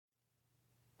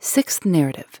Sixth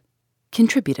narrative,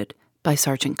 contributed by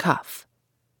Sergeant Cuff.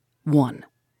 1.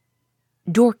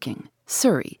 Dorking,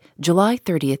 Surrey, July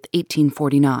 30th,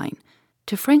 1849.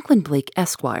 To Franklin Blake,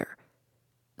 Esquire.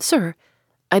 Sir,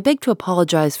 I beg to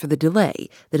apologize for the delay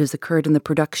that has occurred in the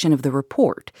production of the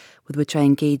report with which I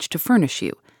engaged to furnish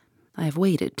you. I have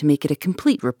waited to make it a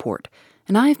complete report,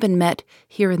 and I have been met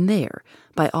here and there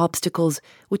by obstacles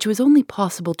which it was only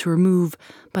possible to remove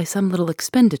by some little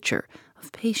expenditure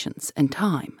of patience and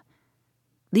time.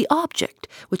 The object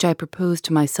which I proposed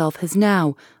to myself has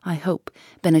now, I hope,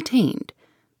 been attained.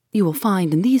 You will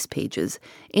find in these pages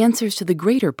answers to the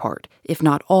greater part, if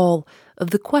not all, of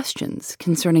the questions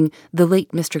concerning the late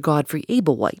Mr. Godfrey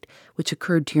Ablewhite which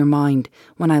occurred to your mind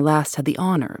when I last had the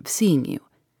honor of seeing you.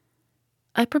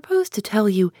 I propose to tell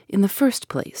you, in the first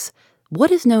place,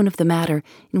 what is known of the matter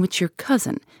in which your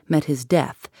cousin met his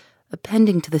death,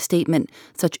 appending to the statement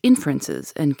such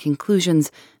inferences and conclusions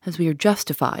as we are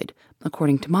justified,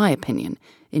 according to my opinion,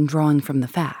 in drawing from the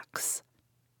facts.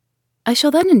 I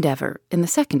shall then endeavor, in the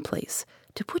second place,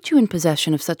 to put you in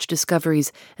possession of such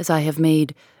discoveries as I have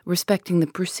made respecting the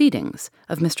proceedings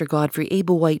of Mr. Godfrey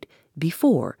Ablewhite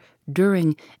before,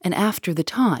 during, and after the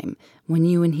time when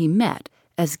you and he met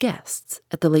as guests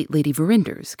at the late Lady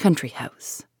Verinder's country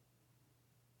house.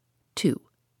 2.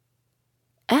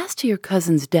 As to your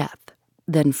cousin's death,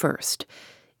 then first,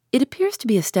 it appears to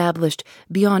be established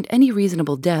beyond any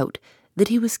reasonable doubt that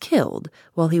he was killed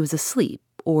while he was asleep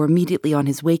or immediately on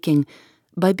his waking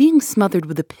by being smothered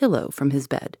with a pillow from his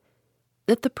bed,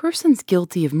 that the persons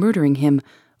guilty of murdering him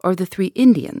are the 3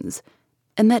 Indians,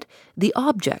 and that the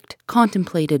object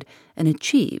contemplated and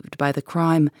achieved by the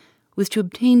crime was to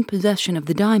obtain possession of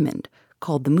the diamond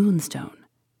called the Moonstone.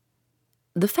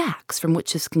 The facts from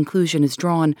which this conclusion is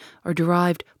drawn are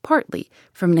derived partly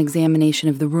from an examination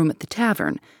of the room at the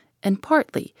tavern, and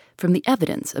partly from the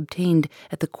evidence obtained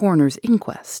at the coroner's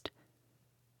inquest.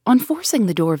 On forcing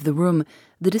the door of the room,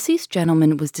 the deceased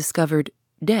gentleman was discovered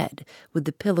dead, with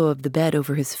the pillow of the bed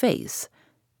over his face.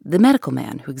 The medical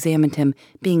man who examined him,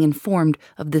 being informed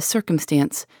of this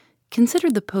circumstance,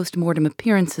 considered the post-mortem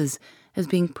appearances as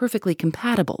being perfectly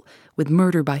compatible with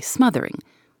murder by smothering,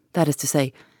 that is to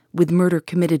say, with murder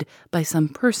committed by some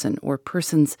person or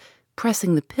persons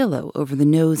pressing the pillow over the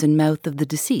nose and mouth of the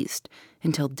deceased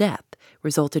until death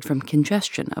resulted from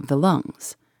congestion of the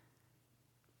lungs.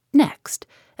 Next,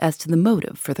 as to the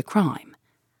motive for the crime.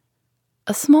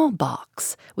 A small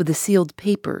box with a sealed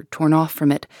paper torn off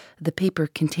from it, the paper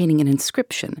containing an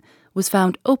inscription, was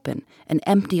found open and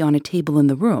empty on a table in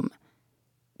the room.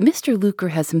 Mr. Luker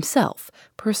has himself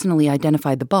personally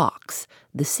identified the box,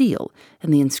 the seal,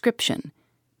 and the inscription.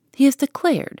 He has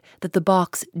declared that the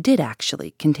box did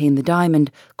actually contain the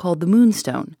diamond called the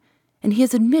Moonstone, and he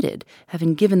has admitted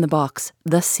having given the box,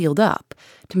 thus sealed up,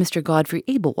 to Mr. Godfrey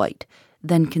Ablewhite,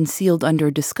 then concealed under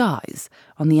a disguise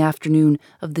on the afternoon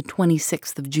of the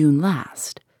 26th of June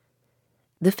last.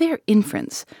 The fair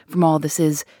inference from all this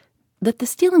is that the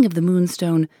stealing of the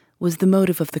Moonstone was the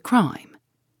motive of the crime.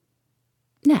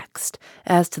 Next,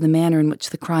 as to the manner in which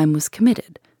the crime was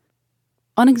committed.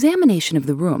 On examination of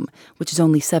the room, which is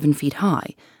only 7 feet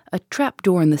high, a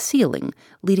trap-door in the ceiling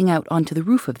leading out onto the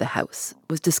roof of the house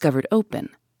was discovered open.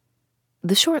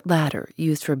 The short ladder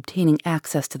used for obtaining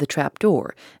access to the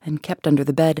trap-door and kept under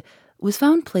the bed was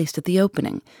found placed at the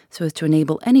opening so as to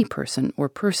enable any person or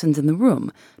persons in the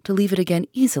room to leave it again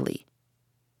easily.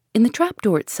 In the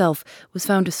trap-door itself was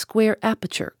found a square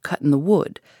aperture cut in the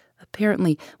wood,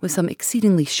 apparently with some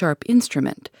exceedingly sharp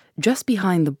instrument, just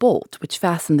behind the bolt which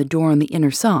fastened the door on the inner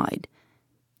side.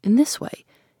 In this way,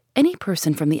 any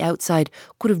person from the outside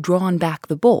could have drawn back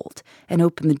the bolt and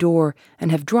opened the door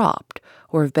and have dropped,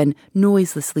 or have been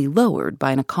noiselessly lowered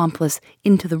by an accomplice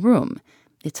into the room,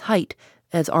 its height,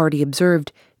 as already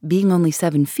observed, being only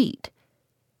 7 feet.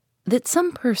 That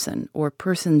some person or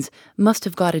persons must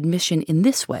have got admission in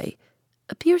this way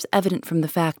appears evident from the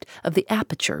fact of the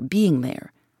aperture being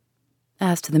there.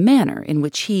 As to the manner in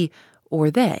which he, or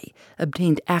they,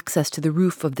 obtained access to the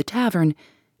roof of the tavern,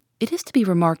 it is to be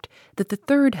remarked that the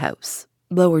 3rd house,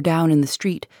 lower down in the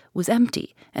street, was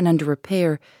empty and under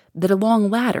repair, that a long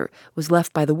ladder was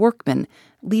left by the workmen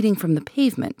leading from the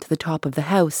pavement to the top of the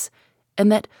house,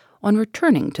 and that, on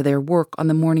returning to their work on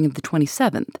the morning of the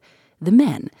 27th, the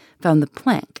men found the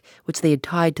plank which they had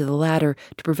tied to the ladder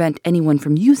to prevent anyone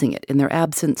from using it in their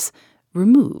absence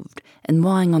removed and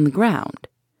lying on the ground.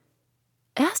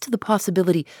 As to the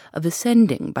possibility of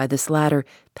ascending by this ladder,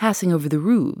 passing over the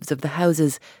roofs of the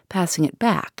houses, passing it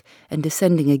back, and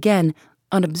descending again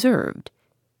unobserved,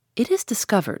 it is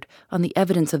discovered on the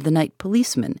evidence of the night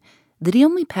policeman that he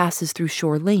only passes through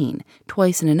Shore Lane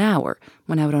twice in an hour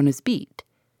when out on his beat.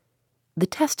 The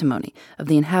testimony of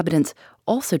the inhabitants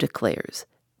also declares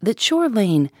that Shore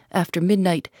Lane, after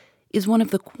midnight, is one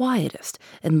of the quietest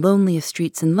and loneliest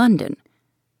streets in London.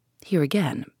 Here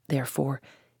again, therefore,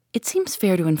 it seems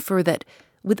fair to infer that,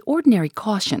 with ordinary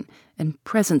caution and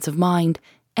presence of mind,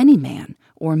 any man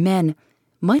or men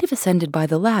might have ascended by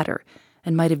the ladder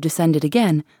and might have descended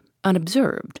again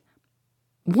unobserved.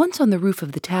 Once on the roof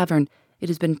of the tavern, it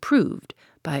has been proved,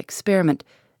 by experiment,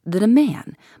 that a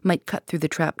man might cut through the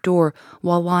trap door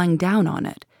while lying down on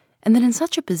it, and that in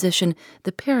such a position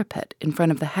the parapet in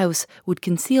front of the house would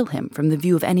conceal him from the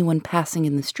view of anyone passing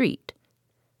in the street.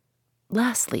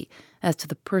 Lastly, as to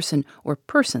the person or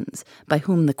persons by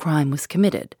whom the crime was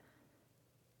committed.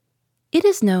 It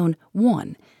is known,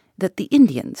 1, that the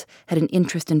Indians had an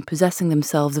interest in possessing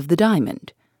themselves of the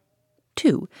diamond.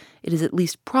 2, it is at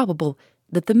least probable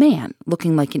that the man,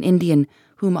 looking like an Indian,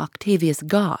 whom Octavius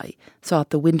Guy saw at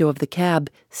the window of the cab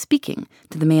speaking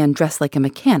to the man dressed like a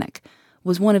mechanic,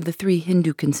 was one of the 3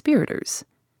 Hindu conspirators.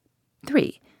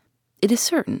 3, it is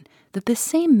certain that this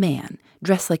same man,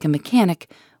 dressed like a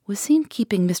mechanic, was seen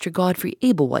keeping Mr. Godfrey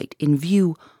Ablewhite in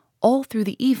view all through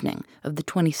the evening of the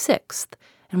 26th,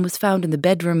 and was found in the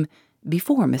bedroom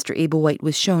before Mr. Ablewhite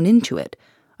was shown into it,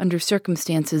 under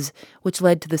circumstances which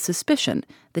led to the suspicion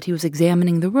that he was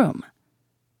examining the room.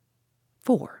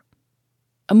 4.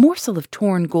 A morsel of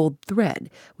torn gold thread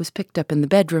was picked up in the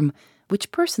bedroom,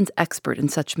 which persons expert in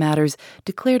such matters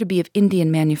declare to be of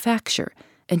Indian manufacture,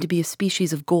 and to be a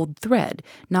species of gold thread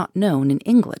not known in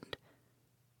England.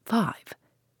 5.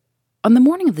 On the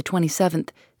morning of the 27th,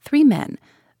 3 men,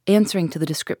 answering to the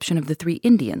description of the 3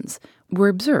 Indians, were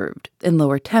observed in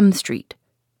Lower Thames Street,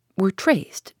 were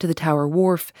traced to the Tower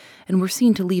Wharf, and were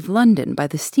seen to leave London by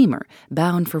the steamer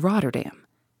bound for Rotterdam.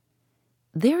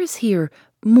 There is here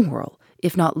moral,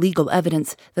 if not legal,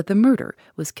 evidence that the murder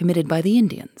was committed by the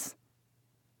Indians.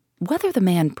 Whether the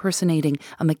man personating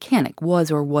a mechanic was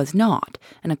or was not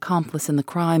an accomplice in the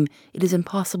crime, it is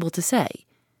impossible to say.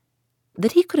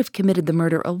 That he could have committed the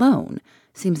murder alone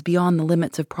seems beyond the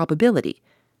limits of probability.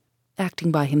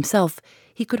 Acting by himself,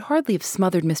 he could hardly have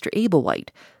smothered Mr. Ablewhite,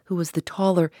 who was the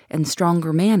taller and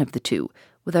stronger man of the 2,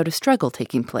 without a struggle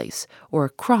taking place or a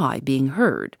cry being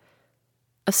heard.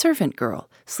 A servant girl,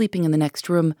 sleeping in the next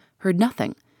room, heard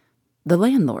nothing. The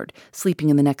landlord, sleeping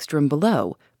in the next room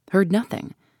below, heard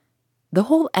nothing. The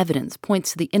whole evidence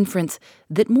points to the inference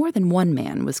that more than one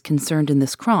man was concerned in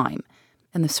this crime,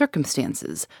 and the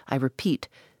circumstances, I repeat,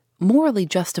 morally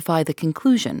justify the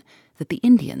conclusion that the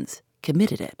Indians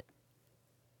committed it.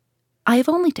 I have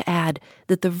only to add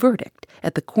that the verdict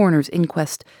at the coroner's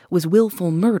inquest was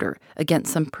willful murder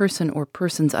against some person or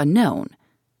persons unknown.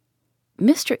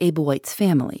 Mr. Ablewhite's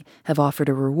family have offered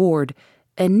a reward,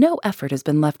 and no effort has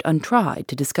been left untried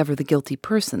to discover the guilty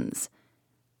persons.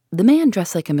 The man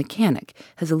dressed like a mechanic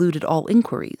has eluded all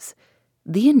inquiries.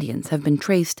 The Indians have been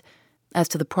traced. As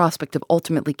to the prospect of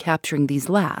ultimately capturing these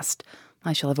last,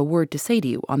 I shall have a word to say to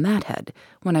you on that head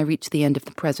when I reach the end of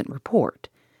the present report.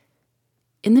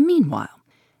 In the meanwhile,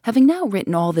 having now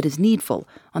written all that is needful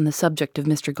on the subject of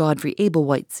Mr. Godfrey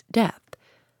Ablewhite's death,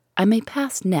 I may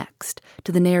pass next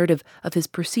to the narrative of his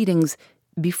proceedings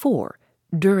before,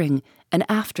 during, and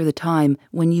after the time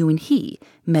when you and he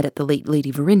met at the late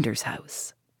Lady Verinder's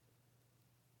house.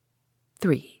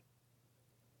 3.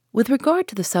 With regard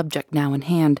to the subject now in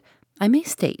hand, I may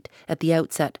state at the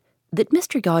outset that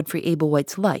Mr. Godfrey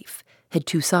Ablewhite's life had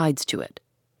 2 sides to it.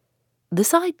 The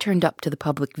side turned up to the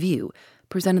public view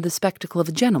presented the spectacle of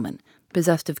a gentleman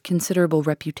possessed of considerable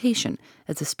reputation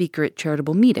as a speaker at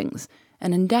charitable meetings,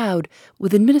 and endowed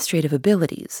with administrative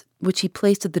abilities, which he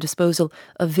placed at the disposal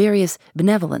of various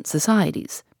benevolent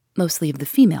societies, mostly of the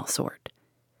female sort.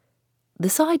 The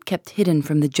side kept hidden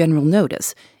from the general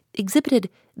notice exhibited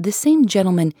the same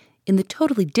gentleman in the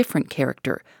totally different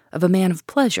character of a man of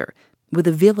pleasure, with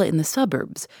a villa in the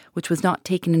suburbs which was not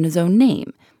taken in his own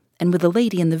name, and with a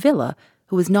lady in the villa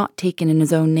who was not taken in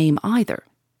his own name either.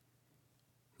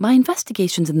 My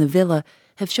investigations in the villa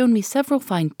have shown me several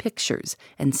fine pictures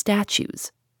and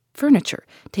statues, furniture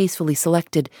tastefully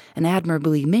selected and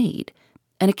admirably made,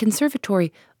 and a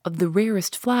conservatory of the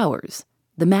rarest flowers,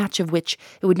 the match of which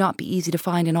it would not be easy to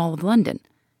find in all of London.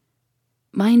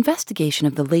 My investigation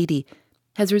of the lady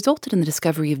has resulted in the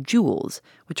discovery of jewels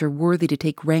which are worthy to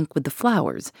take rank with the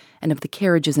flowers, and of the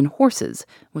carriages and horses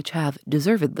which have,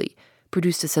 deservedly,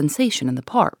 produced a sensation in the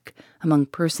park among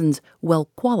persons well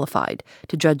qualified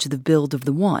to judge the build of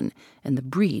the one and the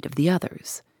breed of the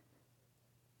others.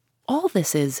 All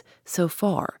this is, so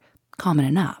far, common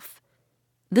enough.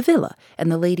 The villa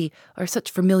and the lady are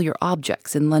such familiar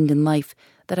objects in London life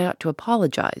that I ought to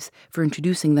apologize for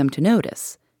introducing them to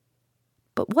notice.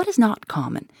 But what is not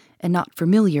common and not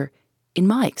familiar, in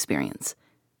my experience,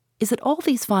 is that all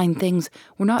these fine things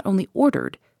were not only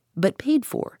ordered, but paid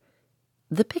for.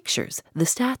 The pictures, the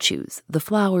statues, the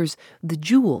flowers, the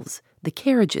jewels, the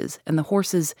carriages, and the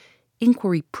horses,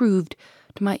 inquiry proved,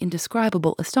 to my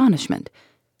indescribable astonishment,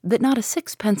 that not a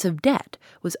sixpence of debt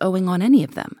was owing on any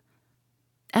of them.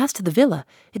 As to the villa,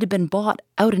 it had been bought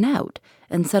out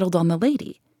and settled on the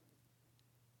lady.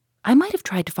 I might have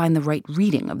tried to find the right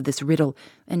reading of this riddle,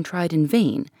 and tried in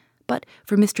vain, but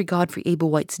for Mr. Godfrey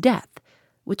Ablewhite's death,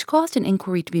 which caused an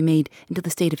inquiry to be made into the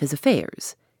state of his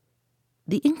affairs.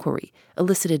 The inquiry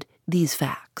elicited these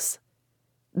facts: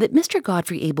 that Mr.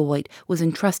 Godfrey Ablewhite was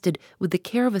entrusted with the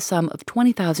care of a sum of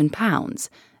 £20,000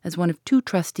 as one of 2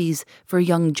 trustees for a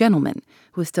young gentleman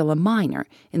who was still a minor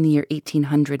in the year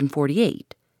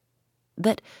 1848,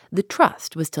 that the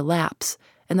trust was to lapse,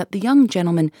 and that the young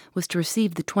gentleman was to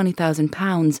receive the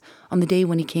 £20,000 on the day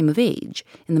when he came of age,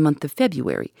 in the month of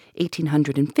February,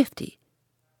 1850,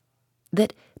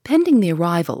 that, pending the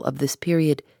arrival of this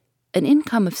period, an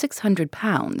income of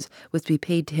 £600 was to be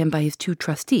paid to him by his 2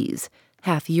 trustees,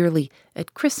 half yearly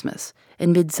at Christmas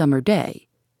and Midsummer Day,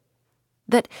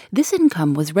 that this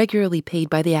income was regularly paid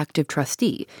by the active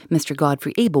trustee, Mr.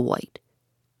 Godfrey Ablewhite,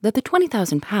 that the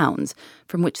 £20,000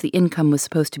 from which the income was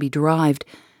supposed to be derived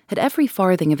had every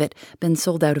farthing of it been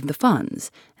sold out of the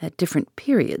funds at different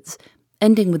periods,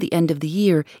 ending with the end of the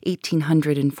year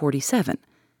 1847,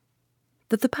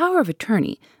 that the power of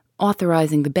attorney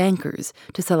authorizing the bankers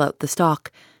to sell out the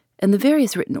stock, and the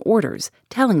various written orders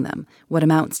telling them what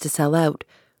amounts to sell out,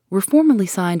 were formally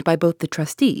signed by both the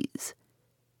trustees,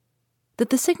 that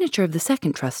the signature of the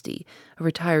second trustee, a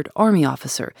retired army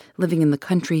officer living in the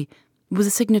country, was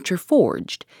a signature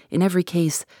forged, in every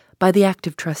case, by the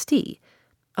active trustee,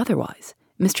 otherwise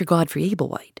Mr. Godfrey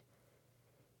Ablewhite.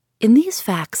 In these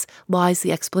facts lies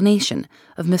the explanation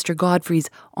of Mr.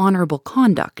 Godfrey's honorable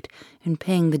conduct in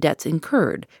paying the debts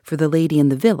incurred for the lady in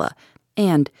the villa,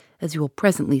 and, as you will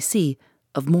presently see,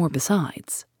 of more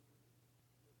besides.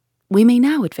 We may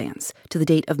now advance to the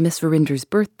date of Miss Verinder's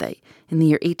birthday in the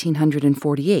year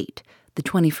 1848, the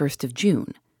 21st of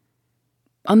June.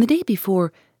 On the day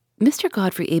before, Mr.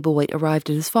 Godfrey Ablewhite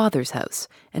arrived at his father's house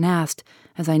and asked,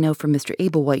 as I know from Mr.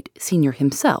 Ablewhite Senior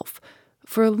himself,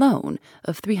 for a loan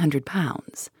of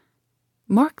 £300.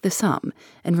 Mark the sum,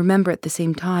 and remember at the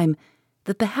same time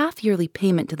that the half-yearly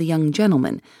payment to the young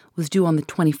gentleman was due on the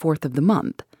 24th of the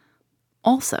month.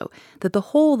 Also, that the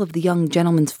whole of the young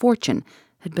gentleman's fortune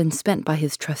had been spent by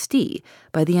his trustee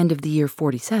by the end of the year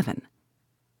 47.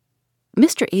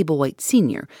 Mr. Ablewhite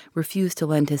Senior refused to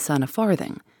lend his son a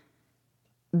farthing.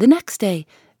 The next day,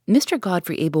 Mr.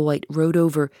 Godfrey Ablewhite rode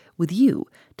over with you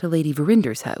to Lady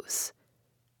Verinder's house.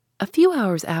 A few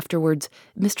hours afterwards,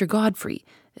 Mr. Godfrey,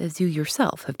 as you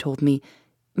yourself have told me,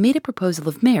 made a proposal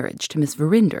of marriage to Miss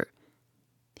Verinder.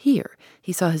 Here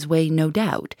he saw his way, no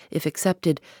doubt, if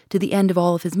accepted, to the end of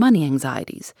all of his money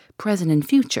anxieties, present and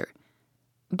future.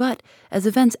 But, as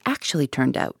events actually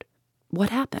turned out, what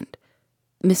happened?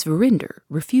 Miss Verinder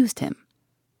refused him.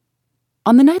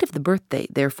 On the night of the birthday,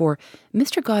 therefore,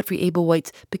 Mr. Godfrey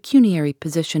Ablewhite's pecuniary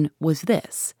position was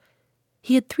this.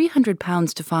 He had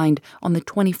 £300 to find on the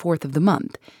 24th of the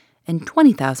month, and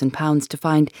 £20,000 to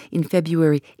find in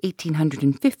February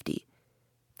 1850.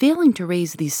 Failing to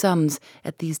raise these sums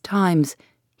at these times,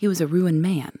 he was a ruined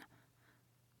man.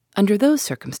 Under those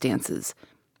circumstances,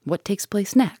 what takes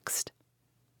place next?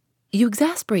 You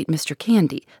exasperate Mr.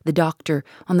 Candy, the doctor,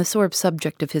 on the sore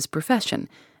subject of his profession,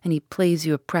 and he plays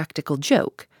you a practical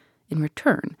joke, in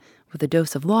return, with a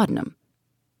dose of laudanum.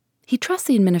 He trusts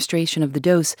the administration of the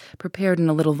dose prepared in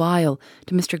a little vial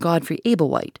to Mr. Godfrey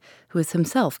Ablewhite, who has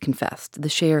himself confessed the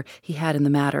share he had in the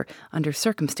matter under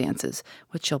circumstances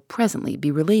which shall presently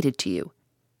be related to you.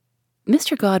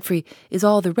 Mr. Godfrey is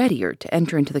all the readier to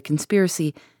enter into the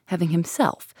conspiracy, having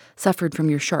himself suffered from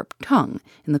your sharp tongue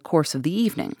in the course of the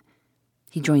evening.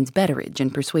 He joins Betteridge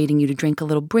in persuading you to drink a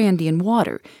little brandy and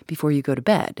water before you go to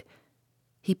bed.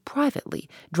 He privately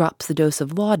drops the dose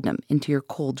of laudanum into your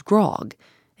cold grog,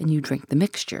 and you drink the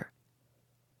mixture.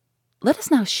 Let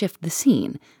us now shift the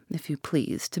scene, if you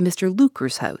please, to Mr.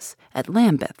 Luker's house at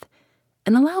Lambeth,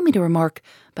 and allow me to remark,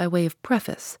 by way of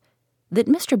preface, that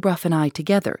Mr. Bruff and I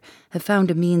together have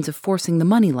found a means of forcing the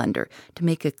moneylender to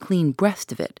make a clean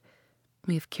breast of it.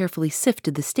 We have carefully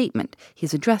sifted the statement he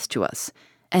has addressed to us,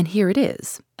 and here it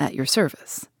is, at your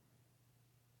service.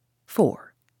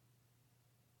 4.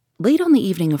 Late on the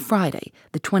evening of Friday,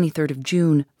 the 23rd of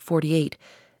June, 48,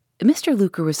 Mr.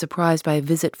 Luker was surprised by a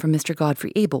visit from Mr.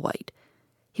 Godfrey Ablewhite.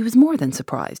 He was more than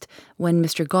surprised when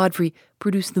Mr. Godfrey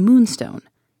produced the moonstone.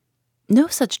 No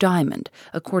such diamond,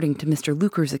 according to Mr.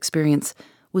 Luker's experience,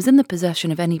 was in the possession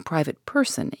of any private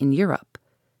person in Europe.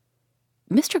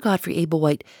 Mr. Godfrey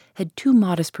Ablewhite had two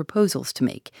modest proposals to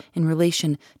make in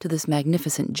relation to this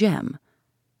magnificent gem.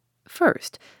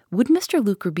 First, would Mr.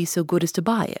 Luker be so good as to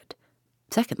buy it?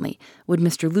 Secondly, would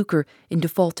Mr. Luker, in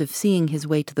default of seeing his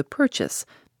way to the purchase,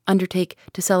 undertake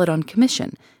to sell it on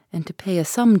commission and to pay a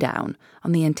sum down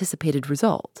on the anticipated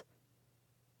result?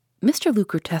 Mr.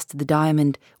 Luker tested the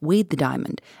diamond, weighed the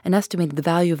diamond, and estimated the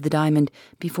value of the diamond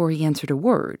before he answered a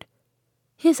word.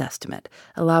 His estimate,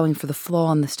 allowing for the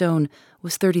flaw in the stone,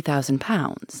 was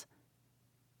 £30,000.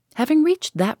 Having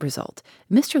reached that result,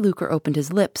 Mr. Luker opened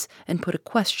his lips and put a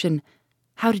question,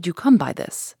 "How did you come by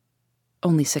this?"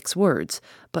 Only 6 words,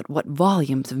 but what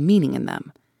volumes of meaning in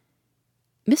them.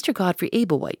 Mr. Godfrey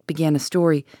Ablewhite began a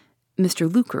story.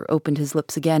 Mr. Luker opened his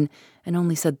lips again and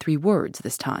only said 3 words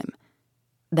this time.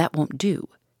 "That won't do."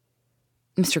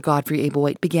 Mr. Godfrey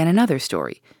Ablewhite began another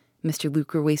story. Mr.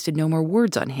 Luker wasted no more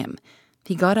words on him.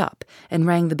 He got up and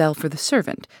rang the bell for the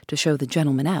servant to show the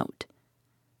gentleman out.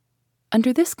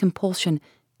 Under this compulsion,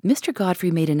 Mr.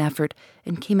 Godfrey made an effort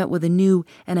and came out with a new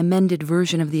and amended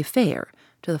version of the affair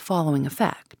to the following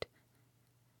effect.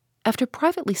 After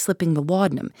privately slipping the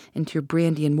laudanum into your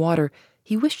brandy and water,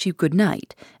 he wished you good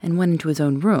night and went into his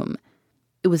own room.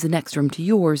 It was the next room to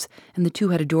yours, and the two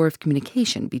had a door of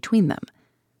communication between them.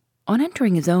 On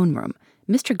entering his own room,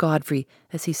 Mr. Godfrey,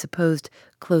 as he supposed,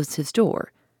 closed his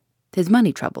door. His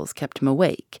money troubles kept him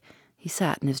awake. He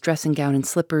sat in his dressing gown and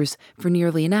slippers for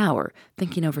nearly an hour,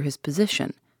 thinking over his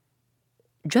position.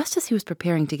 Just as he was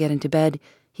preparing to get into bed,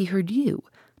 he heard you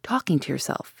talking to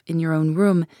yourself in your own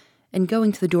room, and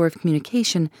going to the door of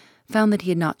communication, found that he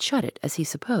had not shut it as he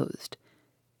supposed.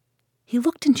 He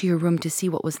looked into your room to see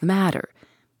what was the matter.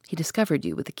 He discovered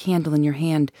you with a candle in your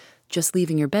hand, just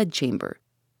leaving your bedchamber.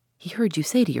 He heard you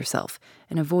say to yourself,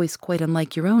 in a voice quite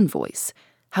unlike your own voice,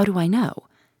 "How do I know?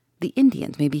 The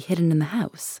Indians may be hidden in the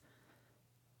house."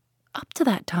 Up to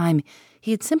that time,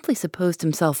 he had simply supposed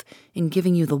himself, in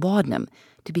giving you the laudanum,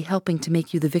 to be helping to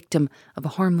make you the victim of a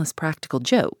harmless practical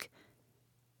joke.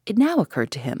 It now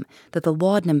occurred to him that the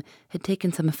laudanum had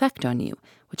taken some effect on you,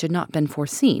 which had not been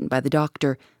foreseen by the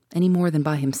doctor any more than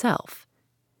by himself.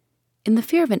 In the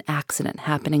fear of an accident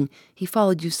happening, he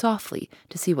followed you softly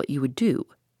to see what you would do.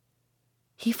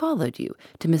 He followed you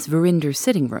to Miss Verinder's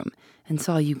sitting room and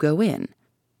saw you go in.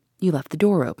 You left the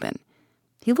door open.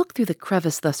 He looked through the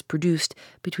crevice thus produced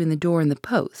between the door and the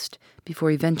post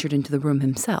before he ventured into the room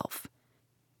himself.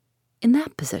 In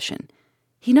that position,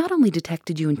 he not only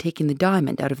detected you in taking the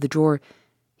diamond out of the drawer,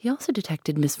 he also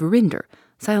detected Miss Verinder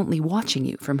silently watching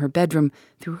you from her bedroom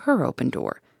through her open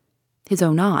door. His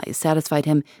own eyes satisfied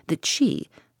him that she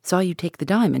saw you take the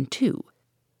diamond, too.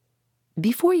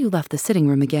 Before you left the sitting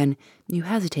room again, you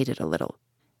hesitated a little.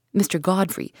 Mr.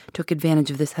 Godfrey took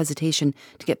advantage of this hesitation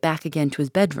to get back again to his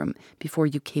bedroom before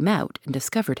you came out and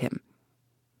discovered him.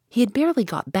 He had barely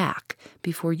got back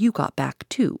before you got back,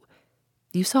 too.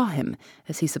 You saw him,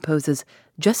 as he supposes,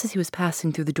 just as he was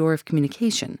passing through the door of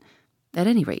communication. At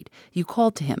any rate, you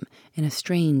called to him in a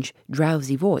strange,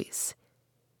 drowsy voice.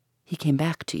 He came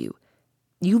back to you.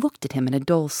 You looked at him in a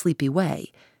dull, sleepy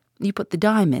way. You put the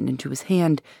diamond into his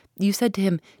hand. You said to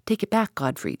him, "Take it back,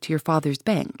 Godfrey, to your father's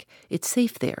bank. It's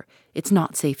safe there. It's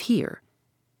not safe here."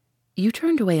 You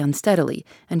turned away unsteadily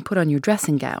and put on your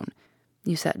dressing gown.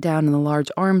 You sat down in the large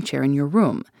armchair in your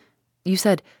room. You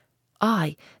said,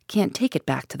 "I can't take it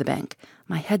back to the bank.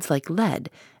 My head's like lead,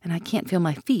 and I can't feel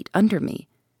my feet under me."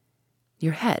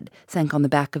 Your head sank on the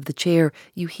back of the chair.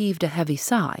 You heaved a heavy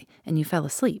sigh, and you fell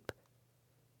asleep.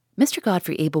 Mr.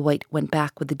 Godfrey Ablewhite went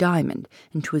back with the diamond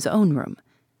into his own room.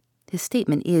 His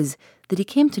statement is that he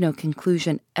came to no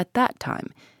conclusion at that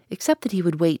time, except that he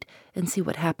would wait and see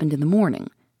what happened in the morning.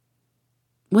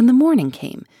 When the morning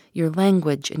came, your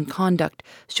language and conduct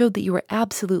showed that you were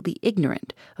absolutely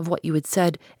ignorant of what you had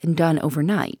said and done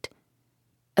overnight.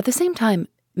 At the same time,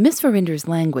 Miss Verinder's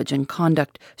language and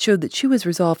conduct showed that she was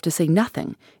resolved to say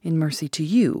nothing in mercy to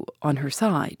you on her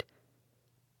side.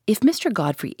 If Mr.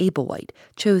 Godfrey Ablewhite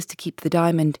chose to keep the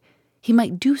diamond, he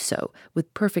might do so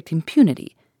with perfect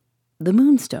impunity. The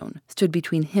moonstone stood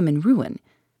between him and ruin.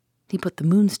 He put the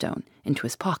moonstone into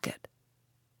his pocket.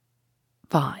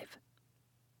 5.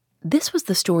 This was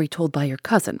the story told by your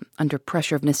cousin, under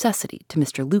pressure of necessity, to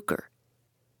Mr. Luker.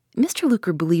 Mr.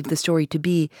 Luker believed the story to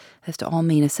be, as to all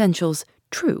main essentials,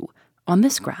 true, on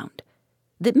this ground,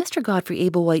 that Mr. Godfrey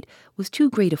Ablewhite was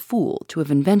too great a fool to have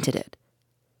invented it.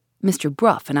 Mr.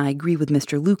 Bruff and I agree with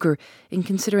Mr. Luker in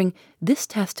considering this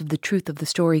test of the truth of the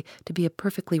story to be a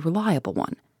perfectly reliable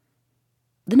one.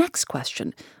 The next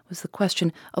question was the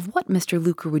question of what Mr.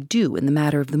 Luker would do in the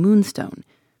matter of the Moonstone.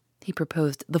 He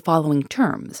proposed the following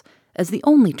terms, as the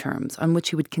only terms on which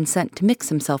he would consent to mix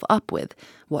himself up with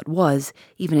what was,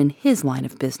 even in his line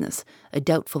of business, a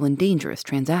doubtful and dangerous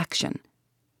transaction.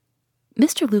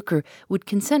 Mr. Luker would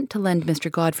consent to lend Mr.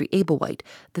 Godfrey Ablewhite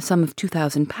the sum of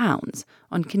 £2,000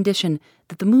 on condition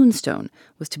that the Moonstone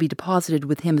was to be deposited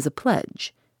with him as a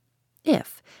pledge.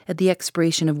 If, at the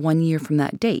expiration of 1 year from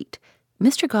that date,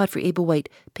 Mr. Godfrey Ablewhite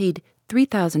paid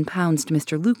 £3,000 to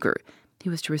Mr. Luker, he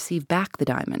was to receive back the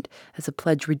diamond as a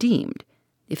pledge redeemed.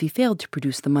 If he failed to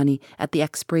produce the money at the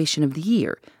expiration of the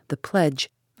year, the pledge,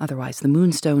 otherwise the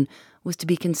Moonstone, was to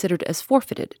be considered as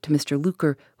forfeited to Mr.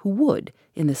 Luker, who would,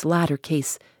 in this latter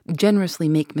case, generously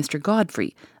make Mr.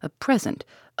 Godfrey a present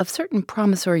of certain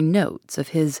promissory notes of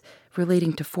his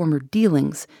relating to former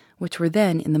dealings which were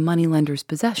then in the money-lender's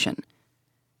possession.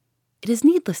 It is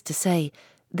needless to say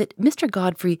that Mr.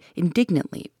 Godfrey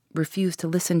indignantly refused to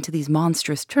listen to these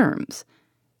monstrous terms.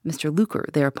 Mr. Luker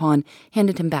thereupon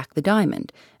handed him back the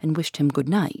diamond and wished him good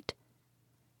night.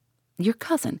 Your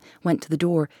cousin went to the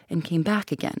door and came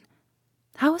back again.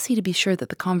 How was he to be sure that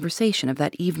the conversation of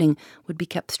that evening would be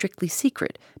kept strictly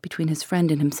secret between his friend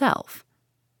and himself?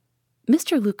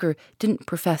 Mr. Luker didn't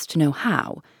profess to know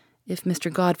how. If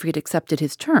Mr. Godfrey had accepted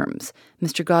his terms,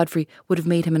 Mr. Godfrey would have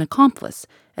made him an accomplice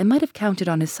and might have counted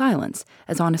on his silence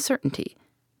as on a certainty.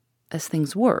 As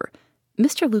things were,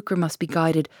 Mr. Luker must be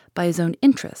guided by his own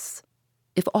interests.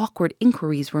 If awkward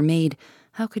inquiries were made,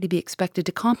 how could he be expected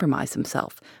to compromise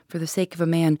himself for the sake of a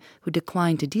man who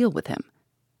declined to deal with him?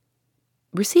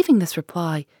 Receiving this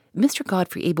reply, Mr.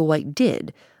 Godfrey Ablewhite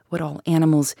did what all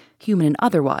animals, human and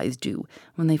otherwise, do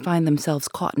when they find themselves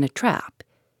caught in a trap.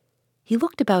 He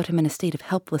looked about him in a state of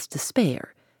helpless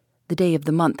despair. The day of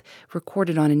the month,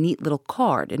 recorded on a neat little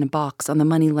card in a box on the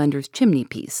money-lender's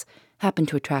chimney-piece, happened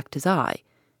to attract his eye.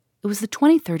 It was the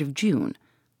 23rd of June.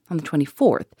 On the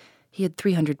 24th, he had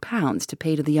 £300 to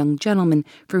pay to the young gentleman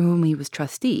for whom he was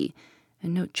trustee,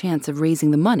 and no chance of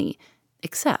raising the money,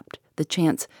 except the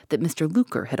chance that Mr.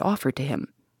 Luker had offered to him.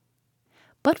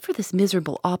 But for this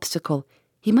miserable obstacle,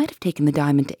 he might have taken the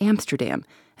diamond to Amsterdam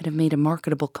and have made a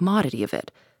marketable commodity of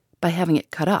it, by having it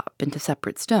cut up into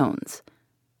separate stones.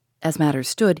 As matters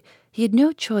stood, he had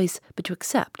no choice but to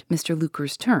accept Mr.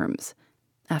 Luker's terms.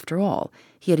 After all,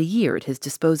 he had a year at his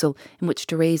disposal in which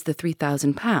to raise the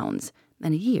 £3,000,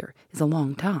 and a year is a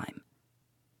long time.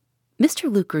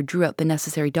 Mr. Luker drew out the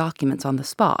necessary documents on the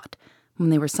spot. When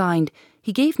they were signed,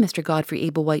 he gave Mr. Godfrey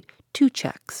Ablewhite 2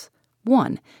 cheques,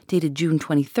 one dated June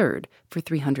 23rd for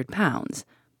 £300,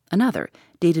 another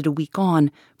dated a week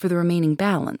on for the remaining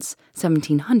balance,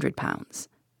 £1,700.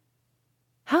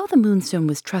 How the Moonstone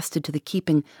was trusted to the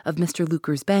keeping of Mr.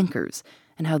 Luker's bankers,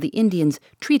 and how the Indians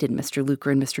treated Mr.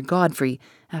 Luker and Mr. Godfrey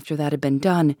after that had been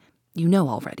done, you know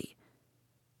already.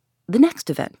 The next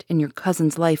event in your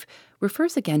cousin's life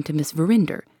refers again to Miss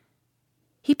Verinder.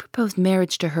 He proposed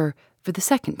marriage to her for the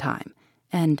second time,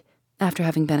 and, after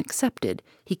having been accepted,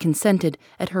 he consented,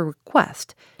 at her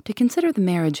request, to consider the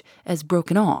marriage as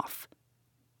broken off.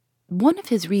 One of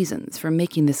his reasons for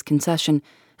making this concession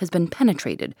has been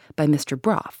penetrated by Mr.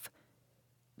 Brough.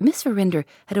 Miss Verinder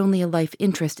had only a life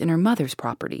interest in her mother's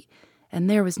property, and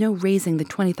there was no raising the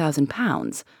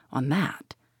 £20,000 on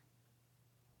that.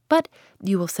 But,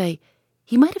 you will say,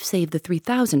 he might have saved the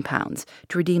 £3,000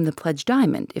 to redeem the pledged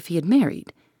diamond if he had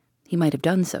married. He might have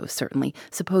done so, certainly,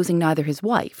 supposing neither his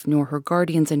wife nor her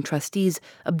guardians and trustees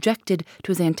objected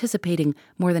to his anticipating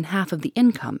more than half of the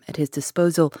income at his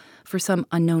disposal for some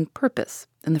unknown purpose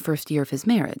in the first year of his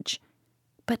marriage.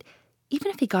 But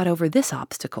even if he got over this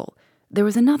obstacle, there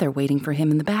was another waiting for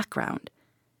him in the background.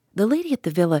 The lady at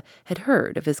the villa had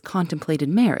heard of his contemplated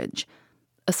marriage,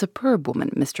 a superb woman,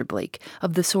 Mr. Blake,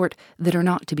 of the sort that are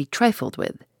not to be trifled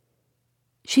with.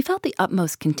 She felt the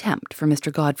utmost contempt for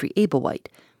Mr. Godfrey Ablewhite.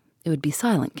 It would be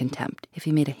silent contempt if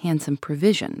he made a handsome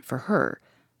provision for her.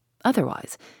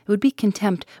 Otherwise, it would be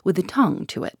contempt with the tongue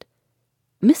to it.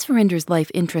 Miss Verinder's life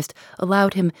interest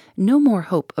allowed him no more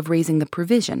hope of raising the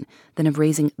provision than of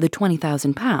raising the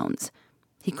 £20,000.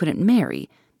 He couldn't marry,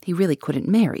 he really couldn't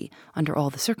marry, under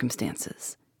all the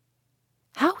circumstances.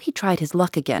 How he tried his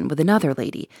luck again with another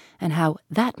lady, and how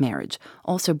that marriage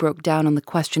also broke down on the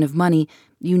question of money,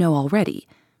 you know already.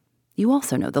 You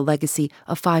also know the legacy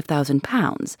of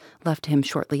 £5,000 left to him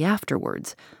shortly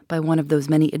afterwards by one of those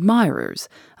many admirers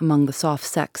among the soft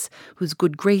sex whose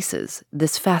good graces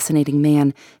this fascinating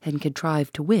man had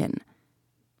contrived to win.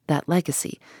 That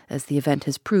legacy, as the event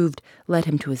has proved, led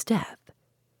him to his death.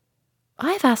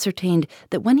 I have ascertained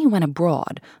that when he went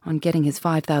abroad on getting his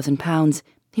 £5,000,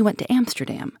 he went to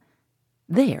Amsterdam.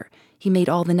 There, he made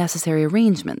all the necessary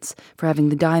arrangements for having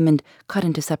the diamond cut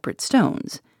into separate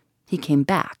stones. He came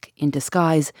back in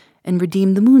disguise and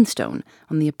redeemed the moonstone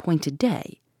on the appointed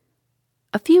day.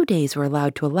 A few days were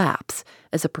allowed to elapse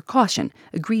as a precaution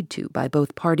agreed to by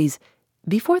both parties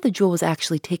before the jewel was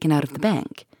actually taken out of the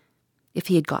bank. If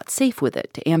he had got safe with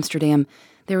it to Amsterdam,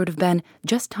 there would have been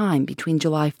just time between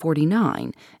July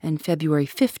 49 and February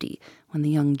 50 when the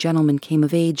young gentleman came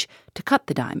of age to cut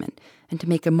the diamond and to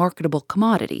make a marketable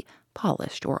commodity,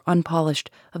 polished or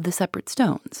unpolished, of the separate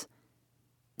stones.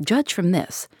 Judge from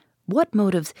this what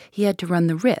motives he had to run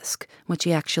the risk which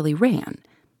he actually ran.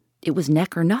 It was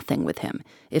neck or nothing with him,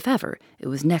 if ever it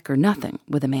was neck or nothing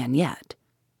with a man yet.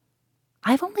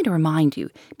 I have only to remind you,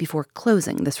 before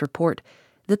closing this report,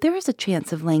 that there is a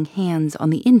chance of laying hands on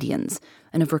the Indians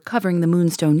and of recovering the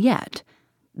moonstone yet.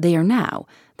 They are now,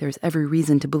 there is every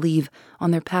reason to believe,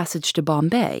 on their passage to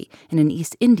Bombay in an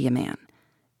East Indiaman.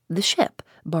 The ship,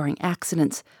 barring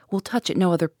accidents, will touch at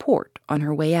no other port on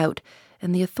her way out,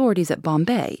 and the authorities at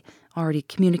Bombay, already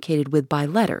communicated with by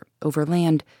letter over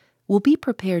land, will be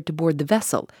prepared to board the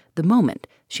vessel the moment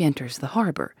she enters the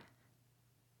harbor.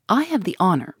 I have the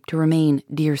honor to remain,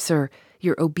 dear sir,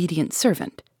 your obedient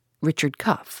servant, Richard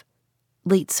Cuff,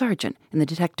 late sergeant in the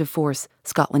Detective Force,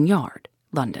 Scotland Yard,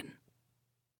 London.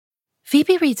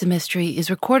 Phoebe Reads a Mystery is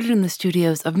recorded in the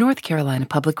studios of North Carolina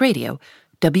Public Radio,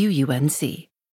 WUNC.